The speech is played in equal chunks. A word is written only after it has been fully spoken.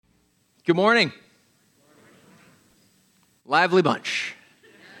Good morning. Lively bunch.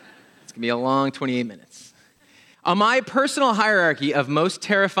 It's going to be a long 28 minutes. On my personal hierarchy of most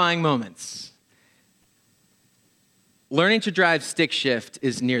terrifying moments, learning to drive stick shift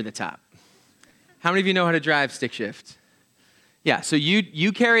is near the top. How many of you know how to drive stick shift? Yeah, so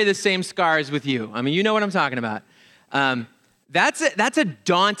you carry the same scars with you. I mean, you know what I'm talking about. That's a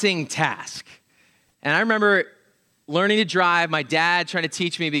daunting task. And I remember learning to drive, my dad trying to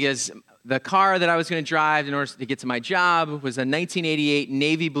teach me because the car that I was going to drive in order to get to my job was a 1988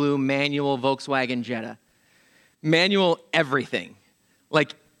 navy blue manual Volkswagen Jetta. Manual everything.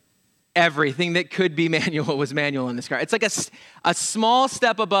 Like everything that could be manual was manual in this car. It's like a small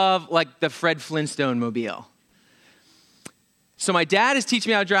step above like the Fred Flintstone mobile. So my dad is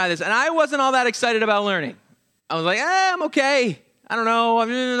teaching me how to drive this, and I wasn't all that excited about learning. I was like, I'm okay. I don't know. I'm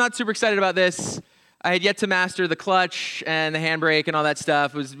not super excited about this. I had yet to master the clutch and the handbrake and all that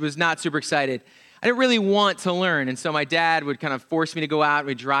stuff. Was not super excited. I didn't really want to learn, and so my dad would kind of force me to go out.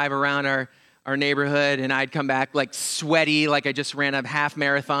 We'd drive around our neighborhood, and I'd come back like sweaty, like I just ran a half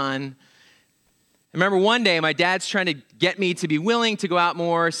marathon. I remember one day my dad's trying to get me to be willing to go out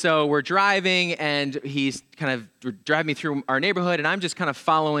more, so we're driving, and he's kind of driving me through our neighborhood, and I'm just kind of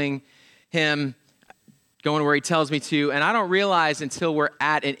following him, going where he tells me to, and I don't realize until we're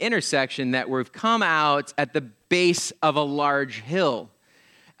at an intersection that we've come out at the base of a large hill.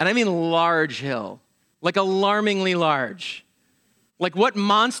 And I mean large hill, like alarmingly large. Like what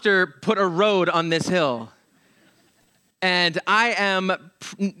monster put a road on this hill? And I am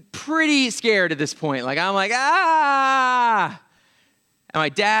pretty scared at this point. Like I'm like, And my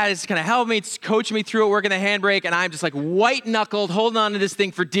dad is kind of helping me, coaching me through it, working the handbrake, and I'm just like white-knuckled, holding on to this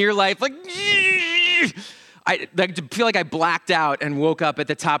thing for dear life, like, I feel like I blacked out and woke up at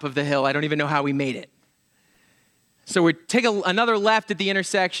the top of the hill. I don't even know how we made it. So we take another left at the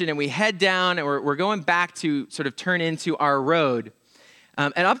intersection, and we head down, and we're going back to sort of turn into our road.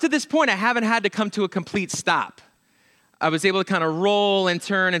 And up to this point, I haven't had to come to a complete stop. I was able to kind of roll and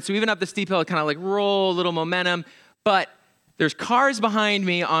turn, and so even up the steep hill, I kind of like roll a little momentum, but there's cars behind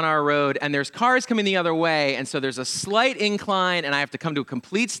me on our road, and there's cars coming the other way, and so there's a slight incline, and I have to come to a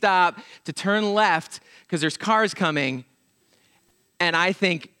complete stop to turn left because there's cars coming, and I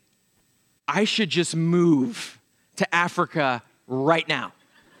think I should just move to Africa right now.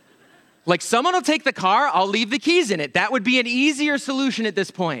 Like someone will take the car, I'll leave the keys in it. That would be an easier solution at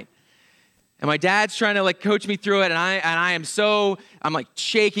this point. And my dad's trying to like coach me through it, and I'm like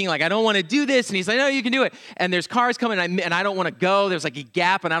shaking, like I don't want to do this. And he's like, no, you can do it. And there's cars coming, and I don't want to go. There's like a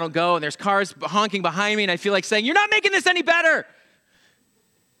gap, and I don't go. And there's cars honking behind me, and I feel like saying, you're not making this any better.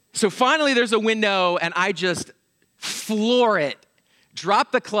 So finally, there's a window, and I just floor it,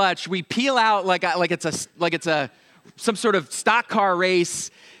 drop the clutch. We peel out like it's some sort of stock car race,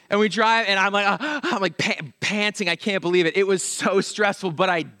 and we drive. And I'm like panting. I can't believe it. It was so stressful, but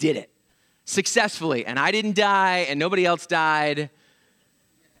I did it successfully, and I didn't die, and nobody else died.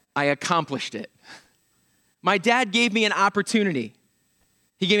 I accomplished it. My dad gave me an opportunity.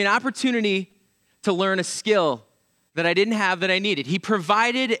 He gave me an opportunity to learn a skill that I didn't have that I needed. He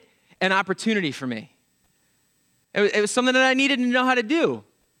provided an opportunity for me. It was something that I needed to know how to do.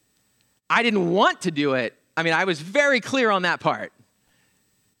 I didn't want to do it. I mean, I was very clear on that part,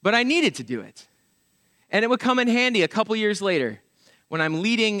 but I needed to do it. And it would come in handy a couple years later when I'm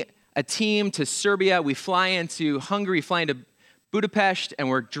leading a team to Serbia. We fly into Hungary, fly into Budapest, and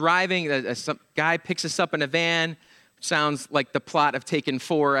we're driving. Some guy picks us up in a van, which sounds like the plot of Taken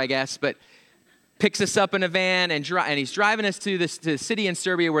 4, I guess, but picks us up in a van, and he's driving us to the city in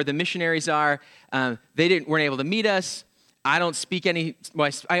Serbia where the missionaries are. They weren't able to meet us. I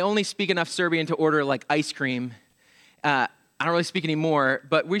only speak enough Serbian to order like ice cream. I don't really speak anymore,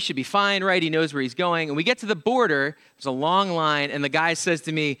 but we should be fine, right? He knows where he's going. And we get to the border, there's a long line, and the guy says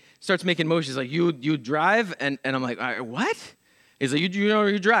to me, starts making motions like, you drive? And I'm like, what? He's like, you know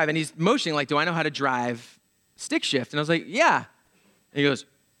you drive? And he's motioning like, do I know how to drive stick shift? And I was like, yeah. And he goes,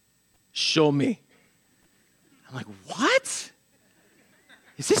 show me. I'm like, what?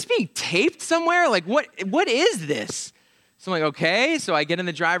 Is this being taped somewhere? Like, what is this? So I'm like, okay. So I get in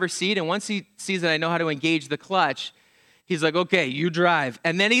the driver's seat, and once he sees that I know how to engage the clutch, he's like, okay, you drive.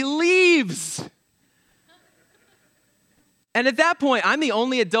 And then he leaves. And at that point, I'm the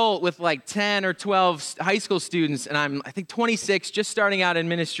only adult with like 10 or 12 high school students, and I think 26, just starting out in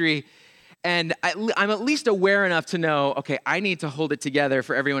ministry. And I'm at least aware enough to know, okay, I need to hold it together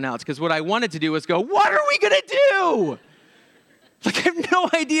for everyone else. Because what I wanted to do was go, what are we going to do? Like, I have no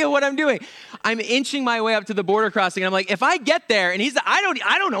idea what I'm doing. I'm inching my way up to the border crossing, and I'm like, if I get there, and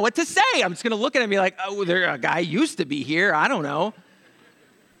I don't know what to say. I'm just going to look at him and be like, oh, a guy used to be here. I don't know.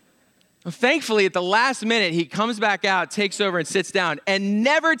 Thankfully, at the last minute, he comes back out, takes over and sits down and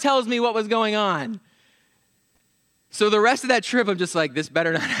never tells me what was going on. So the rest of that trip, I'm just like, this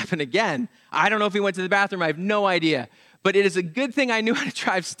better not happen again. I don't know if he went to the bathroom. I have no idea. But it is a good thing I knew how to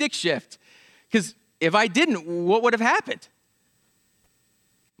drive stick shift, because if I didn't, what would have happened?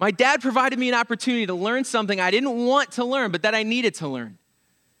 My dad provided me an opportunity to learn something I didn't want to learn, but that I needed to learn.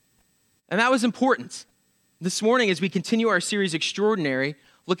 And that was important. This morning, as we continue our series, Extraordinary,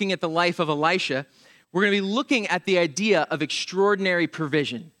 looking at the life of Elisha, we're going to be looking at the idea of extraordinary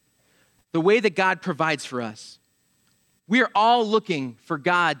provision, the way that God provides for us. We are all looking for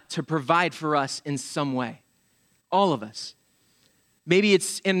God to provide for us in some way, all of us. Maybe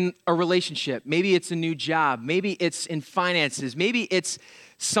it's in a relationship, maybe it's a new job, maybe it's in finances, maybe it's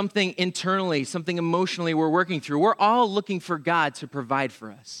something internally, something emotionally we're working through. We're all looking for God to provide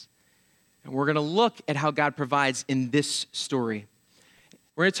for us. And we're going to look at how God provides in this story.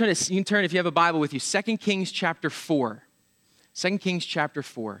 We're going to you can turn, if you have a Bible with you, 2 Kings chapter 4. 2 Kings chapter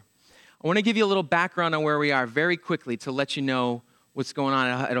 4. I want to give you a little background on where we are very quickly to let you know what's going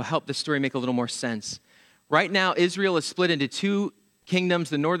on. It'll help the story make a little more sense. Right now, Israel is split into two kingdoms,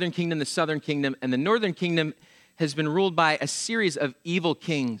 the northern kingdom, the southern kingdom, and the northern kingdom has been ruled by a series of evil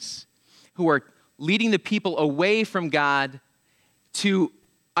kings who are leading the people away from God to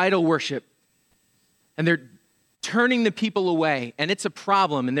idol worship. And they're turning the people away, and it's a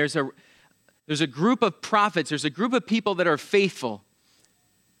problem. And there's a group of prophets, there's a group of people that are faithful,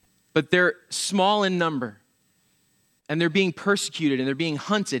 but they're small in number, and they're being persecuted, and they're being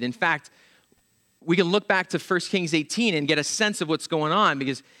hunted. In fact, we can look back to 1 Kings 18 and get a sense of what's going on,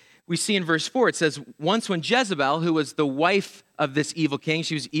 because we see in verse 4, it says, once when Jezebel, who was the wife of this evil king,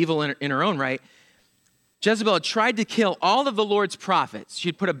 she was evil in her own right, Jezebel had tried to kill all of the Lord's prophets.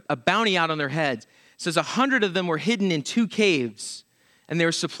 She'd put a bounty out on their heads. It says 100 of them were hidden in 2 caves, and they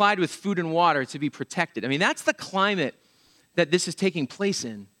were supplied with food and water to be protected. I mean, that's the climate that this is taking place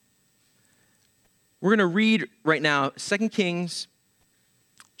in. We're going to read right now 2 Kings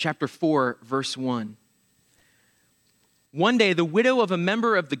chapter 4, verse 1. One day, the widow of a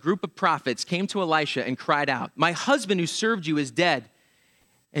member of the group of prophets came to Elisha and cried out, "My husband who served you is dead,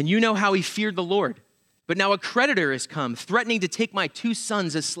 and you know how he feared the Lord. But now a creditor has come, threatening to take my 2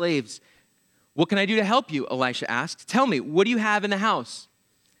 sons as slaves. What can I do to help you?" Elisha asked. "Tell me, what do you have in the house?"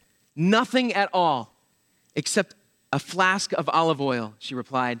 "Nothing at all, except a flask of olive oil," she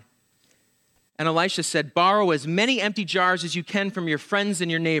replied. And Elisha said, "Borrow as many empty jars as you can from your friends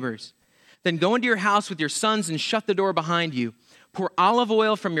and your neighbors. Then go into your house with your sons and shut the door behind you. Pour olive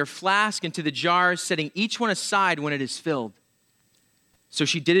oil from your flask into the jars, setting each one aside when it is filled." So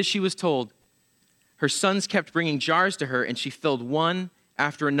she did as she was told. Her sons kept bringing jars to her, and she filled one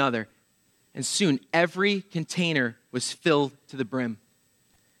after another. And soon every container was filled to the brim.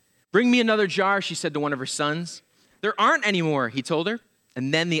 "Bring me another jar," she said to one of her sons. "There aren't any more," he told her.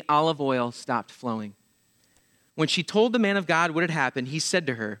 And then the olive oil stopped flowing. When she told the man of God what had happened, he said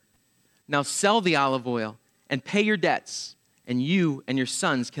to her, "Now sell the olive oil and pay your debts, and you and your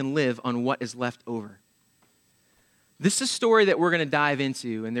sons can live on what is left over." This is a story that we're going to dive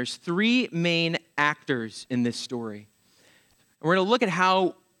into, and there's 3 main actors in this story. And we're going to look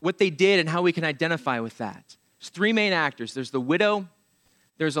at what they did and how we can identify with that. There's 3 main actors. There's the widow,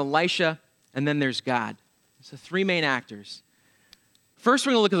 there's Elisha, and then there's God. It's the 3 main actors. First,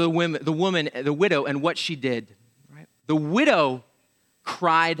 we're going to look at the widow, and what she did. Right? The widow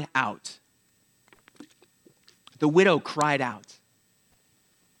cried out. The widow cried out.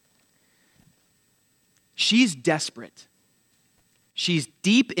 She's desperate. She's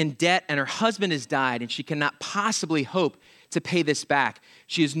deep in debt, and her husband has died, and she cannot possibly hope to pay this back.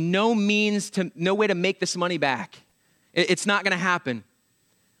 She has no way to make this money back. It's not going to happen.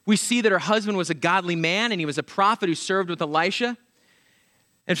 We see that her husband was a godly man, and he was a prophet who served with Elisha.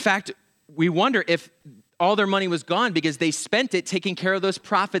 In fact, we wonder if all their money was gone because they spent it taking care of those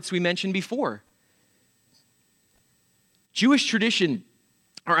prophets we mentioned before. Jewish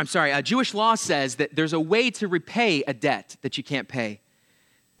law says that there's a way to repay a debt that you can't pay.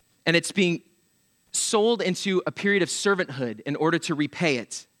 And it's being sold into a period of servanthood in order to repay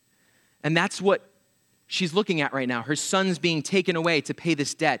it. And that's what she's looking at right now. Her son's being taken away to pay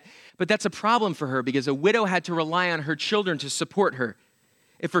this debt. But that's a problem for her because a widow had to rely on her children to support her.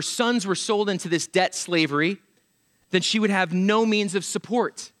 If her sons were sold into this debt slavery, then she would have no means of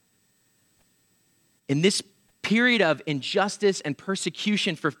support. In this period of injustice and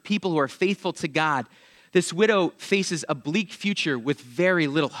persecution for people who are faithful to God, this widow faces a bleak future with very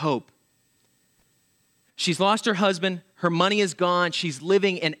little hope. She's lost her husband, her money is gone, she's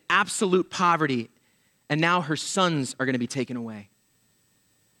living in absolute poverty, and now her sons are going to be taken away.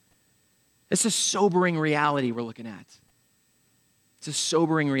 It's a sobering reality we're looking at. It's a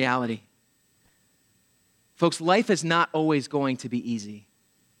sobering reality. Folks, life is not always going to be easy.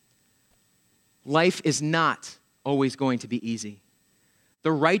 Life is not always going to be easy.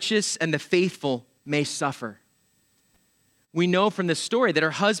 The righteous and the faithful may suffer. We know from this story that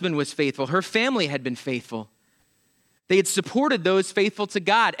her husband was faithful. Her family had been faithful. They had supported those faithful to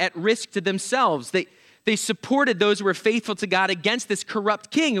God at risk to themselves. They supported those who were faithful to God against this corrupt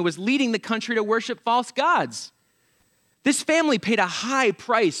king who was leading the country to worship false gods. This family paid a high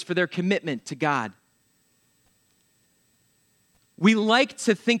price for their commitment to God. We like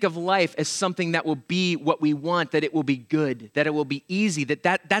to think of life as something that will be what we want, that it will be good, that it will be easy,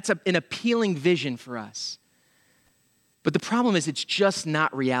 that's an appealing vision for us. But the problem is it's just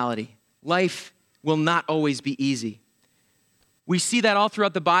not reality. Life will not always be easy. We see that all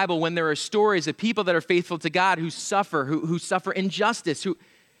throughout the Bible when there are stories of people that are faithful to God who suffer, who suffer injustice,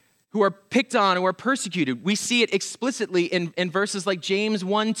 who are picked on, who are persecuted. We see it explicitly in verses like James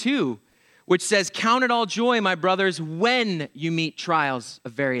 1:2, which says, "Count it all joy, my brothers, when you meet trials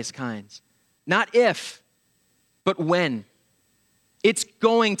of various kinds." Not if, but when. It's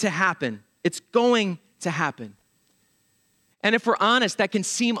going to happen. It's going to happen. And if we're honest, that can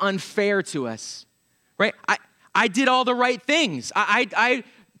seem unfair to us, right? I did all the right things. I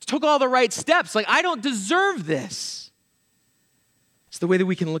took all the right steps. Like, I don't deserve this. It's the way that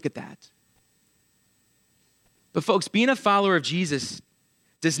we can look at that. But folks, being a follower of Jesus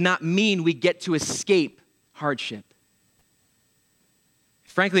does not mean we get to escape hardship.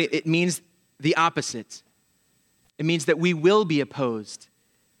 Frankly, it means the opposite. It means that we will be opposed.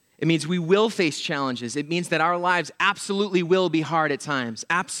 It means we will face challenges. It means that our lives absolutely will be hard at times.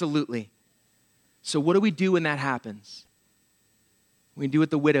 Absolutely. So what do we do when that happens? We do what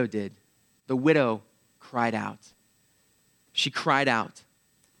the widow did. The widow cried out. She cried out.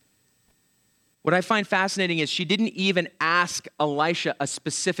 What I find fascinating is she didn't even ask Elisha a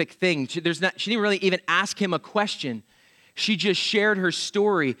specific thing. She didn't really even ask him a question. She just shared her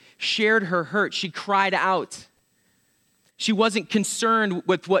story, shared her hurt. She cried out. She wasn't concerned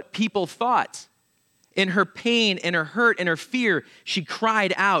with what people thought. In her pain, in her hurt, in her fear, she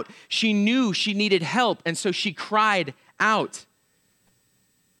cried out. She knew she needed help, and so she cried out.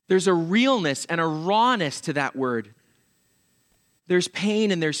 There's a realness and a rawness to that word. There's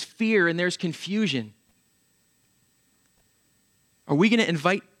pain and there's fear and there's confusion. Are we going to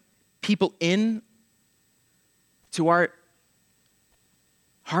invite people in to our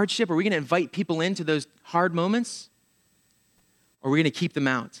hardship? Are we going to invite people into those hard moments? Or are we going to keep them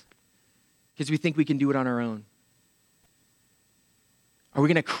out because we think we can do it on our own? Are we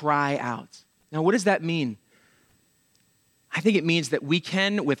going to cry out? Now, what does that mean? I think it means that we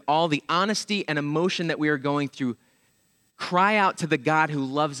can, with all the honesty and emotion that we are going through, cry out to the God who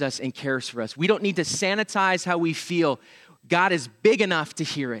loves us and cares for us. We don't need to sanitize how we feel. God is big enough to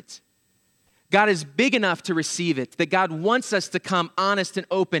hear it. God is big enough to receive it. That God wants us to come honest and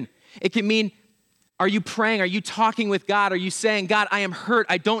open. It can mean, are you praying? Are you talking with God? Are you saying, God, I am hurt.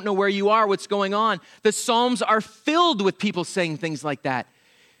 I don't know where you are, what's going on. The Psalms are filled with people saying things like that,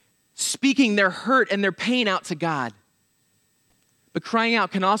 speaking their hurt and their pain out to God. But crying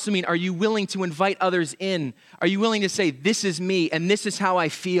out can also mean, are you willing to invite others in? Are you willing to say, this is me and this is how I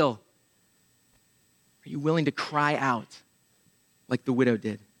feel? Are you willing to cry out like the widow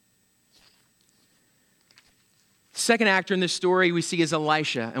did? The second actor in this story we see is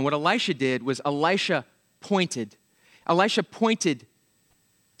Elisha. And what Elisha did was Elisha pointed. Elisha pointed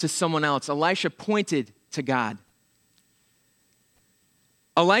to someone else. Elisha pointed to God.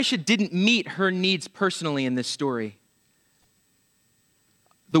 Elisha didn't meet her needs personally in this story.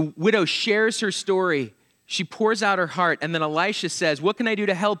 The widow shares her story. She pours out her heart. And then Elisha says, what can I do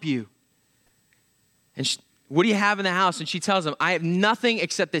to help you? And what do you have in the house? And she tells him, I have nothing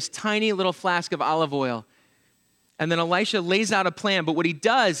except this tiny little flask of olive oil. And then Elisha lays out a plan. But what he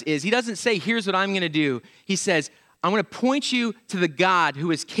does is, he doesn't say, here's what I'm going to do. He says, I'm going to point you to the God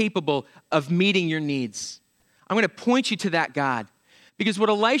who is capable of meeting your needs. I'm going to point you to that God. Because what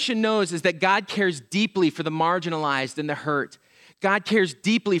Elisha knows is that God cares deeply for the marginalized and the hurt. God cares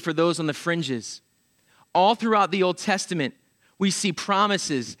deeply for those on the fringes. All throughout the Old Testament, we see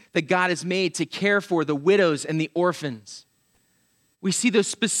promises that God has made to care for the widows and the orphans. We see those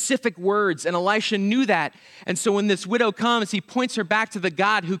specific words, and Elisha knew that. And so when this widow comes, he points her back to the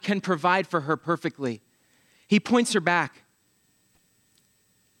God who can provide for her perfectly. He points her back.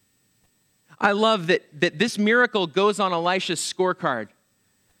 I love that this miracle goes on Elisha's scorecard.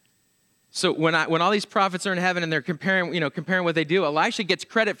 So when all these prophets are in heaven and they're comparing what they do, Elisha gets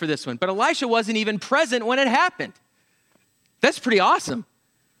credit for this one. But Elisha wasn't even present when it happened. That's pretty awesome.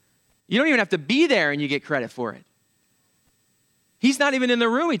 You don't even have to be there and you get credit for it. He's not even in the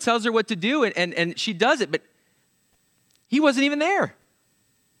room. He tells her what to do and she does it, but he wasn't even there.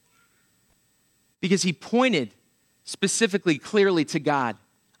 Because he pointed specifically, clearly to God.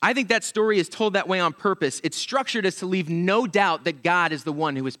 I think that story is told that way on purpose. It's structured as to leave no doubt that God is the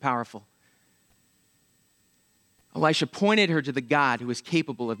one who is powerful. Elisha pointed her to the God who is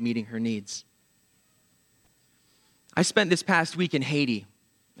capable of meeting her needs. I spent this past week in Haiti,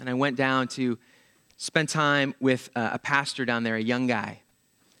 and I went down to spend time with a pastor down there, a young guy,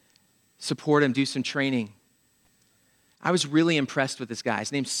 support him, do some training. I was really impressed with this guy.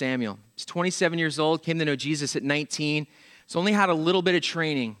 His name's Samuel. He's 27 years old, came to know Jesus at 19. He's only had a little bit of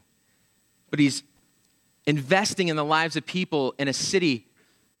training, but he's investing in the lives of people in a city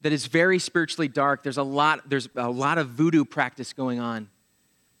that is very spiritually dark. There's a lot of voodoo practice going on.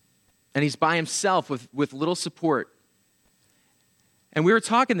 And he's by himself with little support. And we were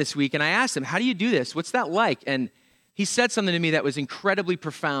talking this week, and I asked him, how do you do this? What's that like? And he said something to me that was incredibly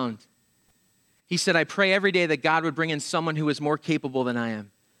profound. He said, I pray every day that God would bring in someone who is more capable than I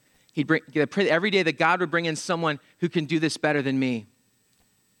am. He'd pray every day that God would bring in someone who can do this better than me.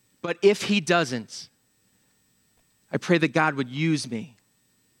 But if he doesn't, I pray that God would use me.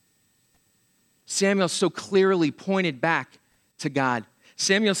 Samuel so clearly pointed back to God.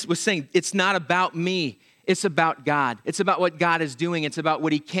 Samuel was saying, it's not about me. It's about God. It's about what God is doing. It's about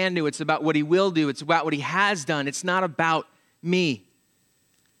what he can do. It's about what he will do. It's about what he has done. It's not about me.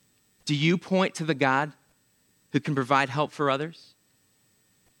 Do you point to the God who can provide help for others?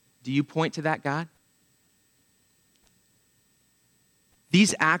 Do you point to that God?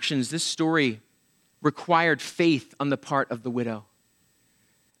 These actions, this story, required faith on the part of the widow.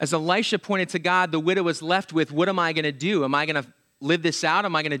 As Elisha pointed to God, the widow was left with, what am I going to do? Am I going to live this out?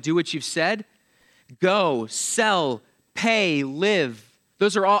 Am I going to do what you've said? Go, sell, pay, live.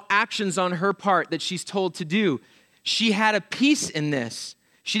 Those are all actions on her part that she's told to do. She had a piece in this.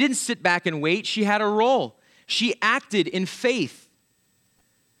 She didn't sit back and wait. She had a role. She acted in faith.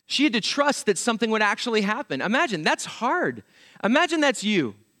 She had to trust that something would actually happen. Imagine, that's hard. Imagine that's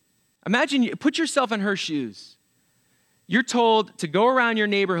you. Put yourself in her shoes. You're told to go around your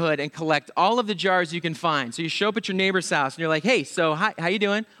neighborhood and collect all of the jars you can find. So you show up at your neighbor's house and you're like, hey, so hi, how you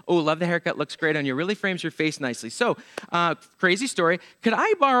doing? Oh, love the haircut, looks great on you. Really frames your face nicely. So, crazy story. Could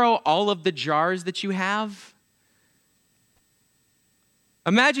I borrow all of the jars that you have?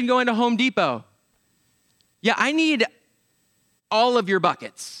 Imagine going to Home Depot. Yeah, I need all of your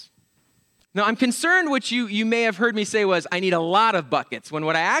buckets. Now, I'm concerned what you may have heard me say was, I need a lot of buckets, when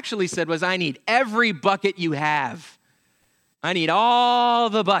what I actually said was, I need every bucket you have. I need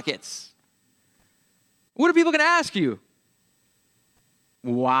all the buckets. What are people going to ask you?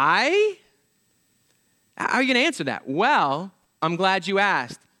 Why? How are you going to answer that? Well, I'm glad you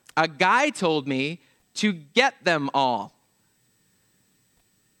asked. A guy told me to get them all.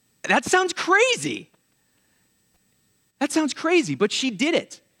 That sounds crazy. That sounds crazy, but she did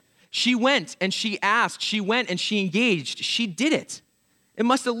it. She went and she asked. She went and she engaged. She did it. It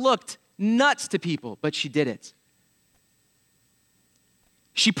must have looked nuts to people, but she did it.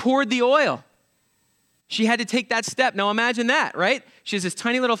 She poured the oil. She had to take that step. Now imagine that, right? She has this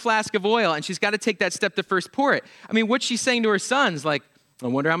tiny little flask of oil, and she's got to take that step to first pour it. I mean, what's she saying to her sons? Like, I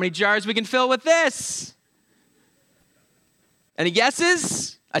wonder how many jars we can fill with this. Any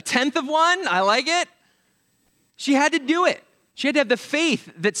guesses? A tenth of one? I like it. She had to do it. She had to have the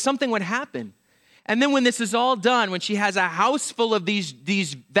faith that something would happen. And then when this is all done, when she has a house full of these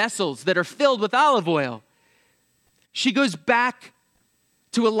vessels that are filled with olive oil, she goes back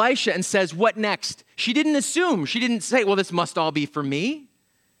to Elisha and says, what next? She didn't assume. She didn't say, well, this must all be for me.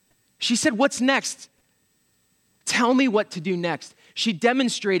 She said, what's next? Tell me what to do next. She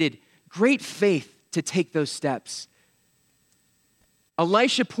demonstrated great faith to take those steps.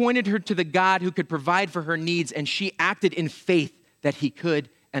 Elisha pointed her to the God who could provide for her needs, and she acted in faith that he could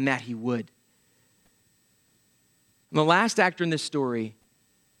and that he would. And the last actor in this story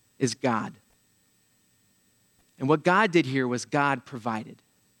is God. And what God did here was God provided.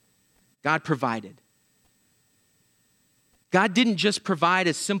 God provided. God didn't just provide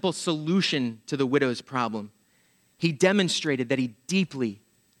a simple solution to the widow's problem. He demonstrated that he deeply,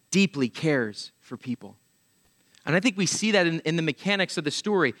 deeply cares for people. And I think we see that in the mechanics of the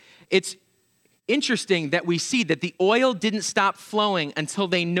story. It's interesting that we see that the oil didn't stop flowing until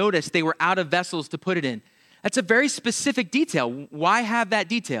they noticed they were out of vessels to put it in. That's a very specific detail. Why have that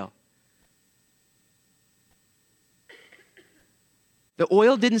detail? The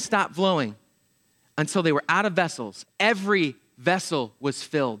oil didn't stop flowing until they were out of vessels. Every vessel was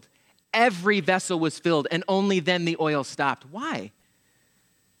filled. Every vessel was filled, and only then the oil stopped. Why?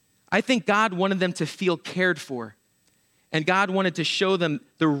 I think God wanted them to feel cared for. And God wanted to show them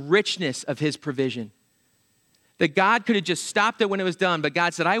the richness of his provision. That God could have just stopped it when it was done, but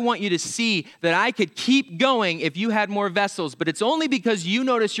God said, I want you to see that I could keep going if you had more vessels, but it's only because you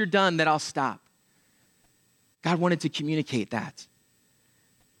notice you're done that I'll stop. God wanted to communicate that.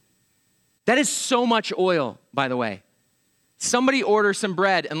 That is so much oil, by the way. Somebody order some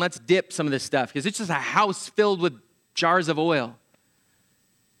bread and let's dip some of this stuff, because it's just a house filled with jars of oil.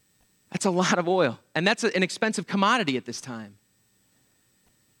 That's a lot of oil, and that's an expensive commodity at this time.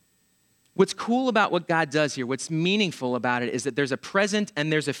 What's cool about what God does here, what's meaningful about it, is that there's a present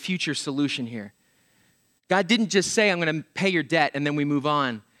and there's a future solution here. God didn't just say, I'm going to pay your debt, and then we move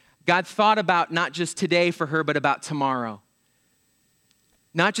on. God thought about not just today for her, but about tomorrow.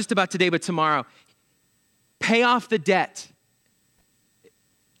 Not just about today, but tomorrow. Pay off the debt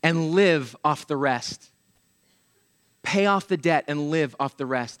and live off the rest. Pay off the debt and live off the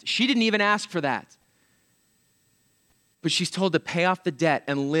rest. She didn't even ask for that. But she's told to pay off the debt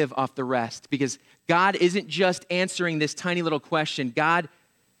and live off the rest, because God isn't just answering this tiny little question. God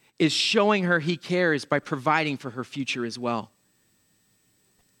is showing her he cares by providing for her future as well.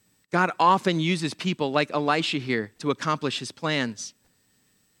 God often uses people like Elisha here to accomplish his plans.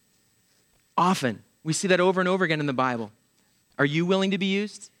 Often. We see that over and over again in the Bible. Are you willing to be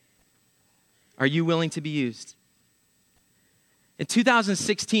used? Are you willing to be used? In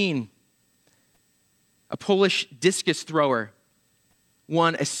 2016, a Polish discus thrower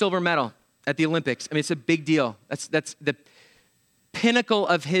won a silver medal at the Olympics. I mean, it's a big deal. That's the pinnacle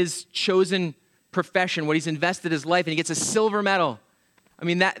of his chosen profession, what he's invested his life in. He gets a silver medal. I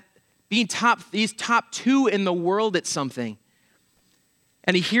mean, he's top 2 in the world at something.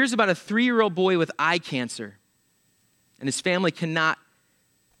 And he hears about a 3-year-old boy with eye cancer, and his family cannot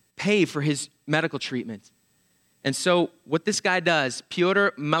pay for his medical treatment. And so what this guy does, Piotr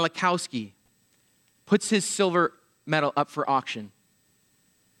Malachowski, puts his silver medal up for auction.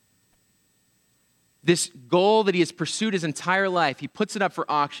 This goal that he has pursued his entire life, he puts it up for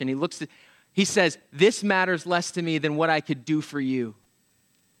auction. He says, this matters less to me than what I could do for you.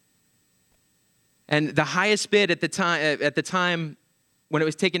 And the highest bid at the time when it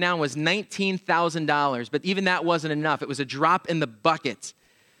was taken down was $19,000, but even that wasn't enough. It was a drop in the bucket,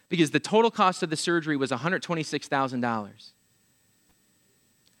 because the total cost of the surgery was $126,000.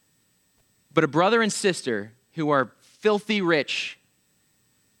 But a brother and sister who are filthy rich,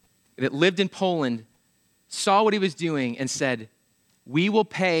 that lived in Poland, saw what he was doing and said, we will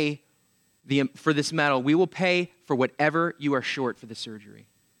pay for this medal. We will pay for whatever you are short for the surgery.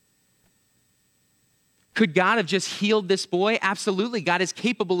 Could God have just healed this boy? Absolutely. God is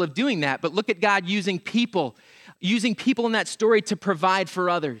capable of doing that. But look at God using people in that story to provide for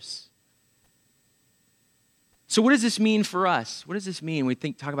others. So what does this mean for us? What does this mean when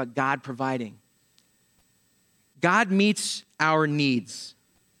we talk about God providing? God meets our needs,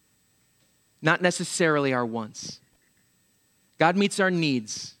 not necessarily our wants. God meets our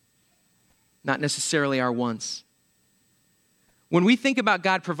needs, not necessarily our wants. When we think about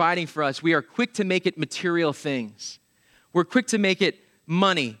God providing for us, we are quick to make it material things. We're quick to make it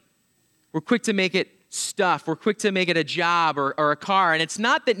money. We're quick to make it stuff. We're quick to make it a job or a car. And it's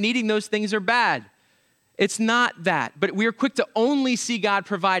not that needing those things are bad. It's not that. But we are quick to only see God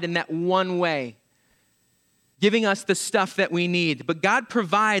provide in that one way, giving us the stuff that we need. But God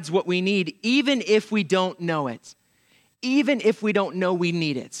provides what we need even if we don't know it, even if we don't know we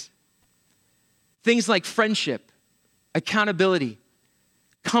need it. Things like friendship, accountability,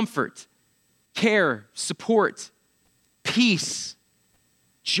 comfort, care, support, peace,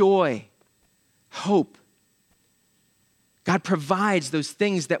 joy, hope. God provides those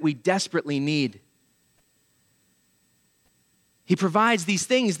things that we desperately need. He provides these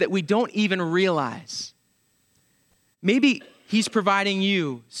things that we don't even realize. Maybe he's providing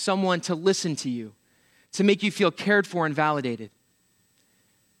you someone to listen to you, to make you feel cared for and validated.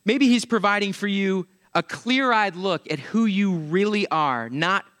 Maybe he's providing for you a clear-eyed look at who you really are,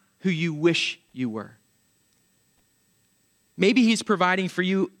 not who you wish you were. Maybe he's providing for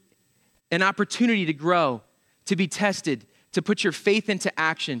you an opportunity to grow, to be tested, to put your faith into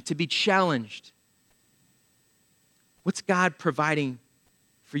action, to be challenged. What's God providing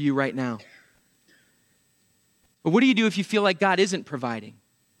for you right now? But what do you do if you feel like God isn't providing?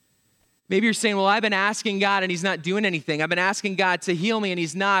 Maybe you're saying, well, I've been asking God and he's not doing anything. I've been asking God to heal me and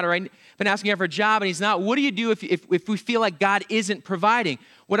he's not, or I've been asking God for a job and he's not. What do you do if we feel like God isn't providing?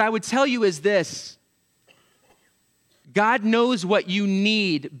 What I would tell you is this: God knows what you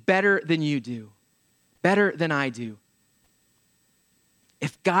need better than you do, better than I do.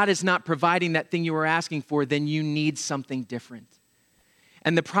 If God is not providing that thing you were asking for, then you need something different.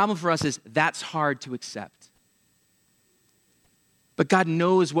 And the problem for us is that's hard to accept. But God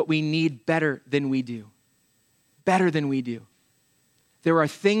knows what we need better than we do. Better than we do. There are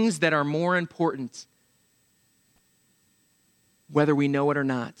things that are more important, whether we know it or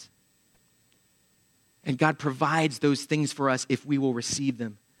not. And God provides those things for us if we will receive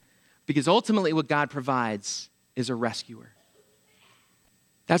them. Because ultimately what God provides is a rescuer.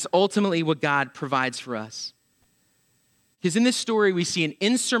 That's ultimately what God provides for us. Because in this story, we see an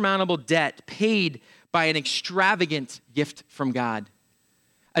insurmountable debt paid by an extravagant gift from God.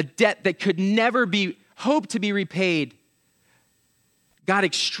 A debt that could never be hoped to be repaid. God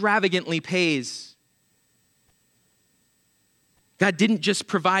extravagantly pays. God didn't just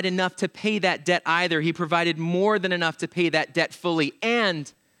provide enough to pay that debt either. He provided more than enough to pay that debt fully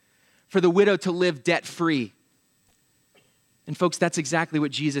and for the widow to live debt-free. And folks, that's exactly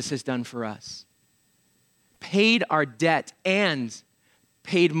what Jesus has done for us. Paid our debt and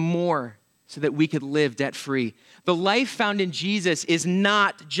paid more so that we could live debt-free. The life found in Jesus is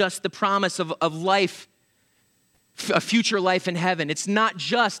not just the promise of life, a future life in heaven. It's not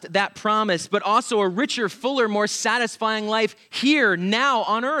just that promise, but also a richer, fuller, more satisfying life here, now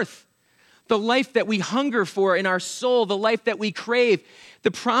on earth. The life that we hunger for in our soul, the life that we crave.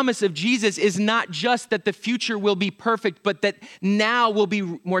 The promise of Jesus is not just that the future will be perfect, but that now will be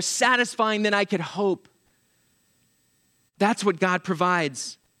more satisfying than I could hope. That's what God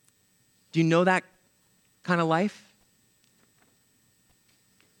provides. Do you know that kind of life?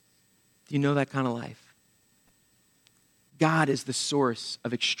 Do you know that kind of life? God is the source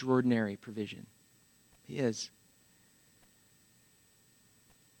of extraordinary provision. He is.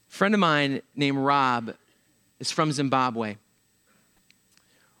 A friend of mine named Rob is from Zimbabwe.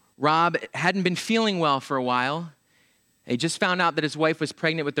 Rob hadn't been feeling well for a while. He just found out that his wife was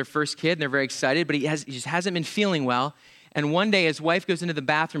pregnant with their first kid, and they're very excited, but he just hasn't been feeling well. And one day, his wife goes into the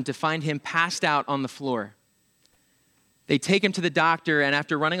bathroom to find him passed out on the floor. They take him to the doctor, and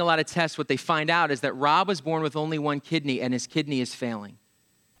after running a lot of tests, what they find out is that Rob was born with only one kidney, and his kidney is failing.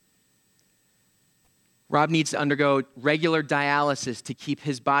 Rob needs to undergo regular dialysis to keep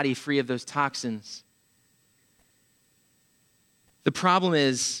his body free of those toxins. The problem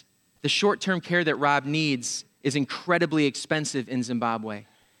is, the short-term care that Rob needs is incredibly expensive in Zimbabwe.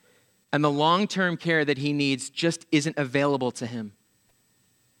 And the long-term care that he needs just isn't available to him.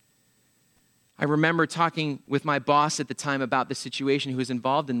 I remember talking with my boss at the time about the situation who was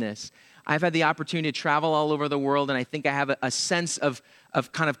involved in this. I've had the opportunity to travel all over the world, and I think I have a sense of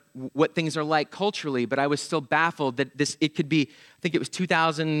kind of what things are like culturally, but I was still baffled that it could be, I think it was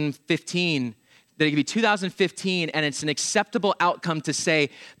 2015, that it could be 2015, and it's an acceptable outcome to say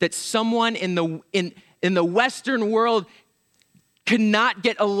that someone in the Western world could not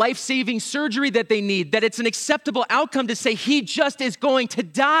get a life-saving surgery that they need, that it's an acceptable outcome to say he just is going to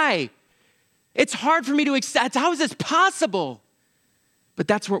die. It's hard for me to accept. How is this possible? But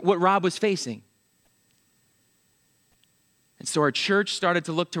that's what Rob was facing. And so our church started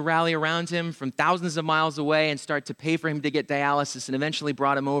to look to rally around him from thousands of miles away and start to pay for him to get dialysis, and eventually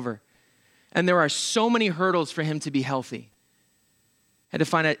brought him over. And there are so many hurdles for him to be healthy. Had to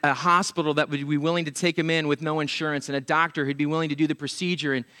find a hospital that would be willing to take him in with no insurance, and a doctor who'd be willing to do the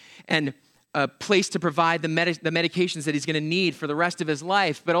procedure, and a place to provide the medications that he's going to need for the rest of his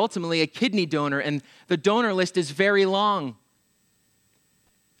life, but ultimately a kidney donor, and the donor list is very long.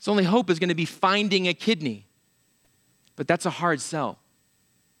 His only hope is going to be finding a kidney, but that's a hard sell.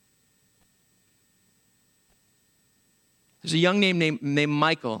 There's a young man named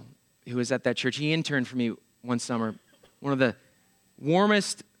Michael who was at that church. He interned for me one summer, one of the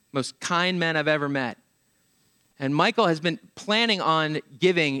warmest, most kind men I've ever met. And Michael has been planning on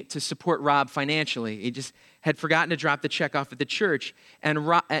giving to support Rob financially. He just had forgotten to drop the check off at the church.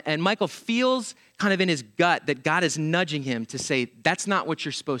 And Michael feels kind of in his gut that God is nudging him to say, that's not what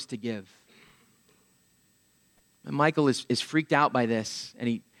you're supposed to give. And Michael is freaked out by this, and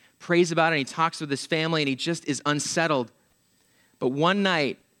he prays about it, and he talks with his family, and he just is unsettled. But one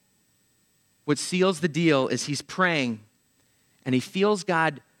night, what seals the deal is he's praying, and he feels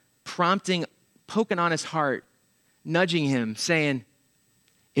God prompting, poking on his heart, nudging him, saying,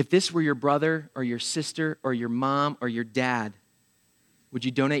 if this were your brother or your sister or your mom or your dad, would you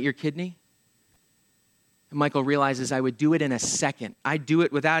donate your kidney? And Michael realizes, I would do it in a second. I'd do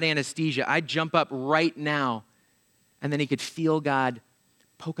it without anesthesia. I'd jump up right now. And then he could feel God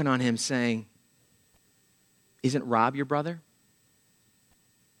poking on him saying, isn't Rob your brother?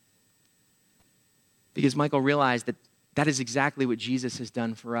 Because Michael realized that is exactly what Jesus has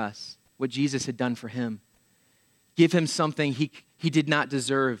done for us, what Jesus had done for him. give him something he did not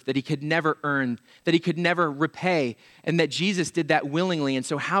deserve, that he could never earn, that he could never repay, and that Jesus did that willingly. And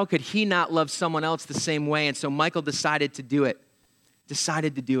so how could he not love someone else the same way? And so Michael decided to do it.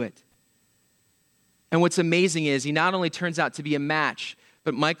 And what's amazing is he not only turns out to be a match,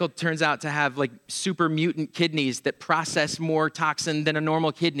 but Michael turns out to have like super mutant kidneys that process more toxin than a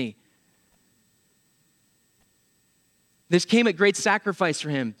normal kidney. This came at great sacrifice for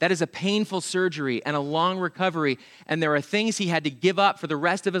him. That is a painful surgery and a long recovery, and there are things he had to give up for the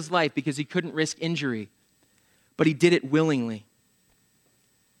rest of his life because he couldn't risk injury. But he did it willingly.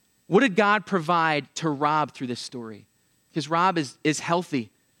 What did God provide to Rob through this story? Because Rob is healthy.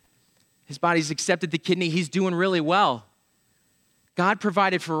 His body's accepted the kidney. He's doing really well. God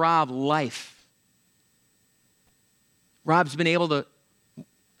provided for Rob life. Rob's been able to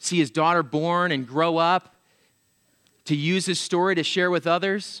see his daughter born and grow up, to use his story to share with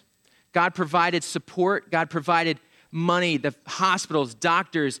others. God provided support. God provided money, the hospitals,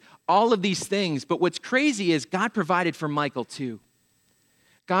 doctors, all of these things. But what's crazy is God provided for Michael too.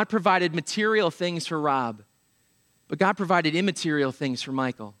 God provided material things for Rob, but God provided immaterial things for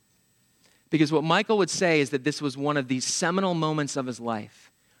Michael. Because what Michael would say is that this was one of these seminal moments of his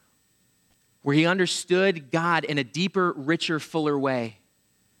life where he understood God in a deeper, richer, fuller way,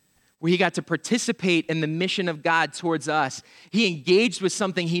 where he got to participate in the mission of God towards us. He engaged with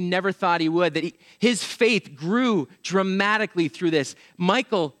something he never thought he would, that his faith grew dramatically through this.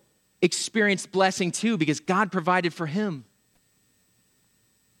 Michael experienced blessing too because God provided for him.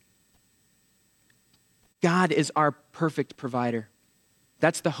 God is our perfect provider.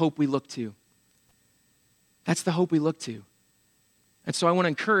 That's the hope we look to. That's the hope we look to. And so I want to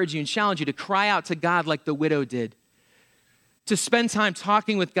encourage you and challenge you to cry out to God like the widow did, to spend time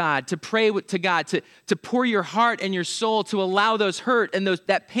talking with God, to pray to God, to pour your heart and your soul, to allow those hurt and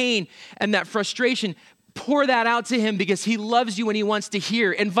that pain and that frustration, pour that out to him because he loves you and he wants to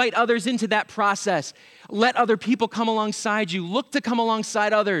hear. Invite others into that process. Let other people come alongside you. Look to come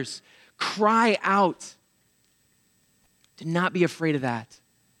alongside others. Cry out. Do not be afraid of that.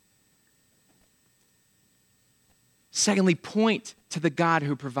 Secondly, point to the God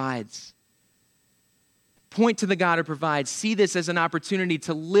who provides. Point to the God who provides. See this as an opportunity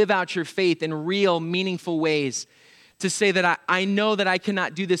to live out your faith in real, meaningful ways. To say that I know that I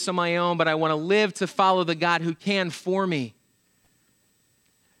cannot do this on my own, but I want to live to follow the God who can for me.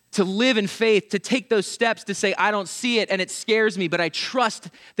 To live in faith, to take those steps to say, I don't see it and it scares me, but I trust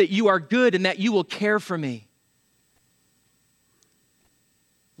that you are good and that you will care for me.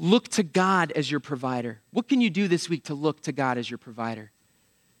 Look to God as your provider. What can you do this week to look to God as your provider?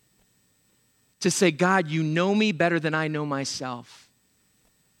 To say, God, you know me better than I know myself.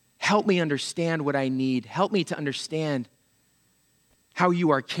 Help me understand what I need. Help me to understand how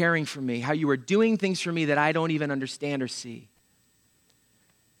you are caring for me, how you are doing things for me that I don't even understand or see.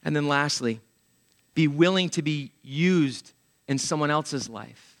 And then lastly, be willing to be used in someone else's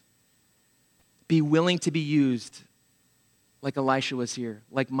life. Be willing to be used like Elisha was here,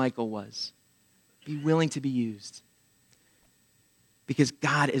 like Michael was. Be willing to be used. Because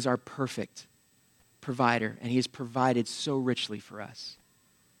God is our perfect provider, and he has provided so richly for us.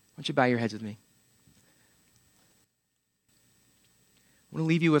 Why don't you bow your heads with me? I want to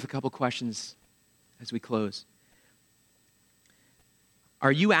leave you with a couple questions as we close.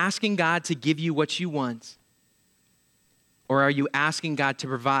 Are you asking God to give you what you want? Or are you asking God to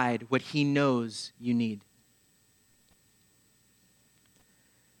provide what he knows you need?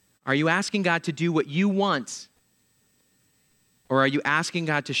 Are you asking God to do what you want? Or are you asking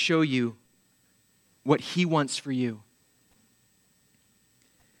God to show you what he wants for you?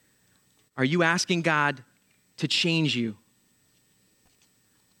 Are you asking God to change you?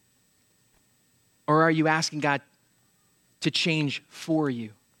 Or are you asking God to change for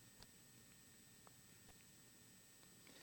you?